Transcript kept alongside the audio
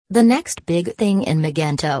The next big thing in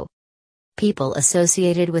Magento. People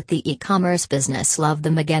associated with the e-commerce business love the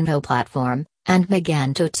Magento platform, and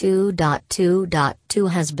Magento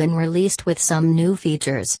 2.2.2 has been released with some new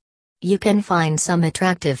features. You can find some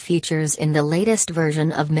attractive features in the latest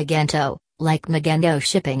version of Magento, like Magento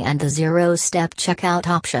shipping and the zero-step checkout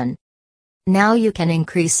option. Now you can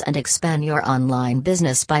increase and expand your online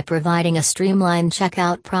business by providing a streamlined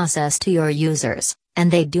checkout process to your users, and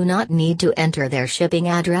they do not need to enter their shipping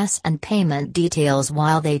address and payment details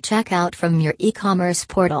while they check out from your e-commerce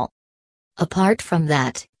portal. Apart from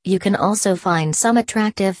that, you can also find some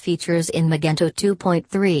attractive features in Magento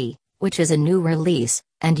 2.3, which is a new release,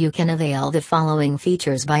 and you can avail the following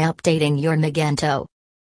features by updating your Magento.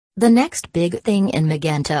 The next big thing in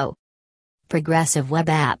Magento. Progressive Web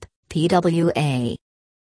App, PWA.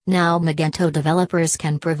 Now Magento developers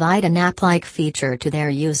can provide an app-like feature to their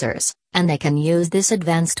users, and they can use this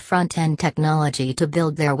advanced front-end technology to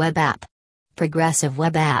build their web app. Progressive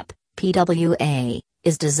Web App, PWA,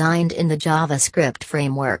 is designed in the JavaScript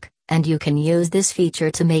framework, and you can use this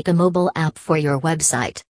feature to make a mobile app for your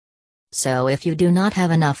website. So if you do not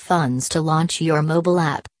have enough funds to launch your mobile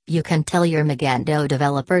app, you can tell your Magento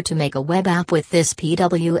developer to make a web app with this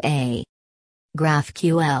PWA.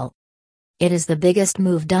 GraphQL. It is the biggest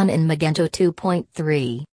move done in Magento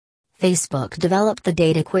 2.3. Facebook developed the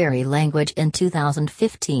data query language in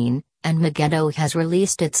 2015, and Magento has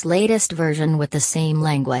released its latest version with the same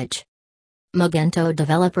language. Magento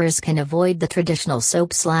developers can avoid the traditional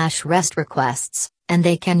SOAP/REST requests, and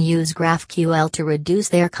they can use GraphQL to reduce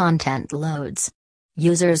their content loads.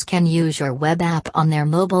 Users can use your web app on their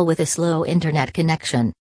mobile with a slow internet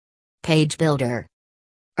connection. Page Builder.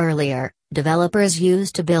 Earlier, developers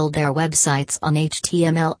used to build their websites on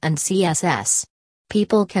HTML and CSS.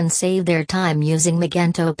 People can save their time using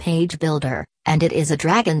Magento Page Builder, and it is a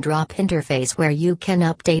drag-and-drop interface where you can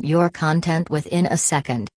update your content within a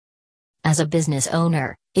second. As a business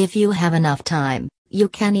owner, if you have enough time, you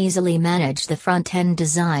can easily manage the front-end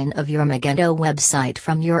design of your Magento website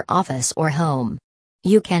from your office or home.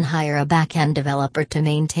 You can hire a back-end developer to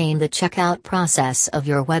maintain the checkout process of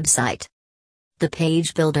your website. The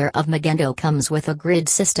Page Builder of Magento comes with a grid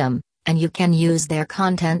system, and you can use their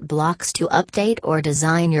content blocks to update or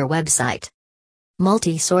design your website.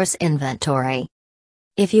 Multi-source inventory.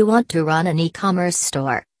 If you want to run an e-commerce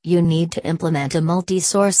store, you need to implement a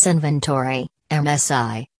multi-source inventory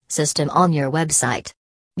 (MSI) system on your website.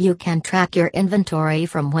 You can track your inventory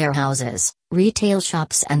from warehouses, retail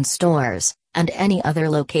shops and stores, and any other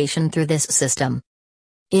location through this system.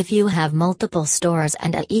 If you have multiple stores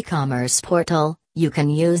and an e-commerce portal, you can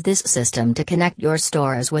use this system to connect your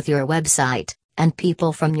stores with your website, and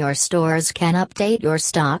people from your stores can update your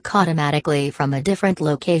stock automatically from a different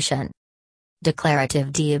location.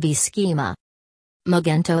 Declarative DB schema.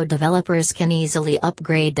 Magento developers can easily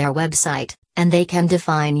upgrade their website, and they can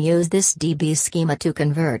use this DB schema to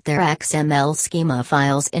convert their XML schema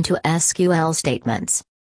files into SQL statements.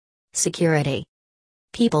 Security.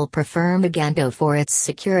 People prefer Magento for its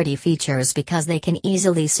security features because they can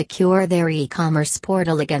easily secure their e-commerce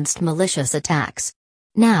portal against malicious attacks.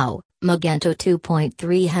 Now, Magento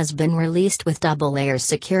 2.3 has been released with double-layer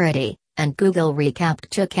security, and Google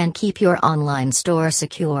reCAPTCHA can keep your online store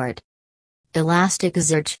secured.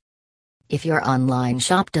 Elasticsearch. If your online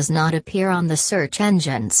shop does not appear on the search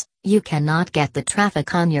engines, you cannot get the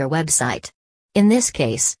traffic on your website. In this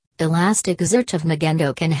case, Elasticsearch of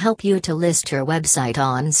Magento can help you to list your website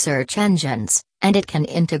on search engines, and it can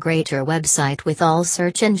integrate your website with all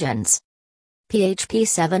search engines. PHP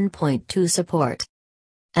 7.2 support.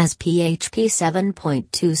 As PHP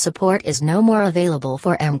 7.2 support is no more available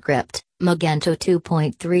for Encrypt, Magento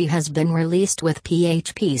 2.3 has been released with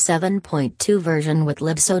PHP 7.2 version with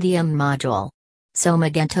libsodium module. So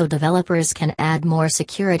Magento developers can add more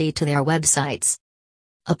security to their websites.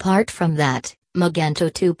 Apart from that, Magento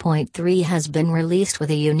 2.3 has been released with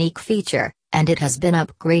a unique feature, and it has been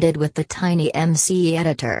upgraded with the TinyMC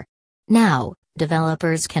editor. Now,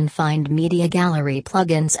 developers can find media gallery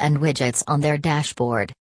plugins and widgets on their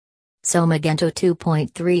dashboard. So Magento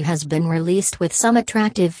 2.3 has been released with some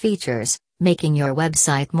attractive features, making your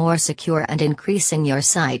website more secure and increasing your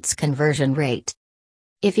site's conversion rate.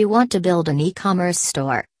 If you want to build an e-commerce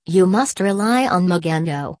store, you must rely on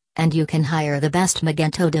Magento, and you can hire the best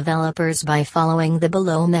Magento developers by following the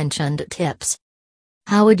below-mentioned tips.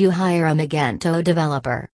 How would you hire a Magento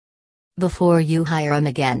developer? Before you hire a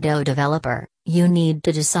Magento developer, you need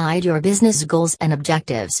to decide your business goals and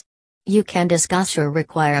objectives. You can discuss your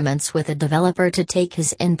requirements with a developer to take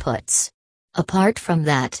his inputs. Apart from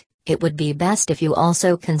that, it would be best if you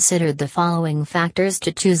also considered the following factors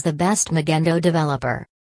to choose the best Magento developer.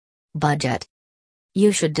 Budget.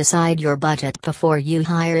 You should decide your budget before you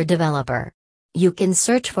hire a developer. You can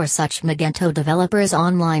search for such Magento developers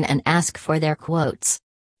online and ask for their quotes.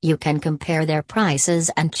 You can compare their prices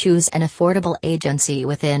and choose an affordable agency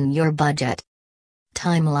within your budget.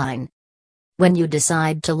 Timeline. When you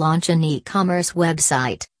decide to launch an e-commerce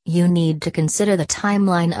website, you need to consider the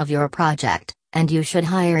timeline of your project, and you should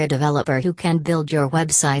hire a developer who can build your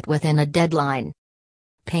website within a deadline.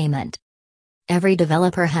 Payment. Every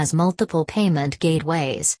developer has multiple payment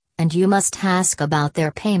gateways, and you must ask about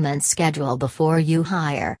their payment schedule before you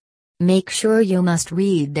hire. Make sure you must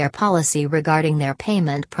read their policy regarding their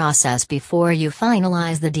payment process before you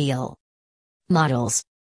finalize the deal. Models.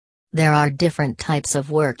 There are different types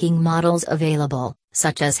of working models available,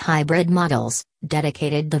 such as hybrid models,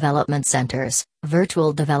 dedicated development centers,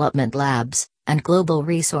 virtual development labs, and global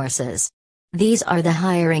resources. These are the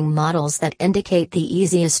hiring models that indicate the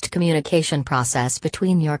easiest communication process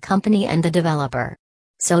between your company and the developer.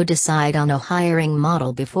 So decide on a hiring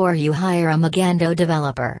model before you hire a Magento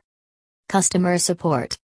developer. Customer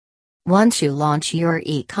support. Once you launch your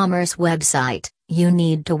e-commerce website, you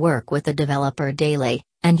need to work with the developer daily,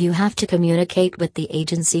 and you have to communicate with the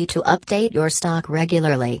agency to update your stock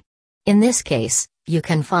regularly. In this case, you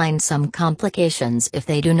can find some complications if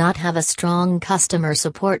they do not have a strong customer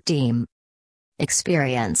support team.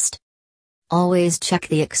 Experienced. Always check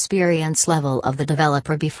the experience level of the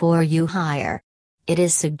developer before you hire. It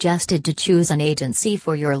is suggested to choose an agency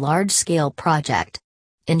for your large-scale project.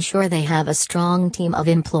 Ensure they have a strong team of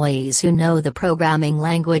employees who know the programming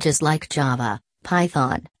languages like Java,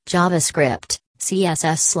 Python, JavaScript,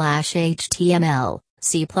 CSS/HTML,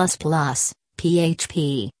 C++,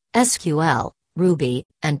 PHP, SQL, Ruby,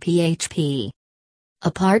 and PHP.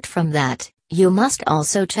 Apart from that, you must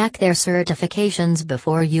also check their certifications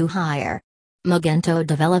before you hire. Magento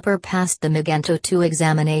developer passed the Magento 2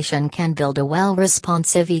 examination can build a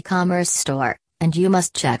well-responsive e-commerce store, and you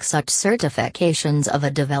must check such certifications of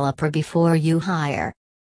a developer before you hire.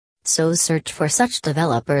 So search for such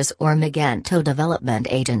developers or Magento development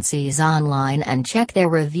agencies online and check their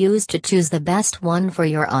reviews to choose the best one for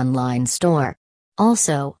your online store.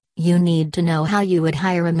 Also, you need to know how you would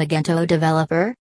hire a Magento developer.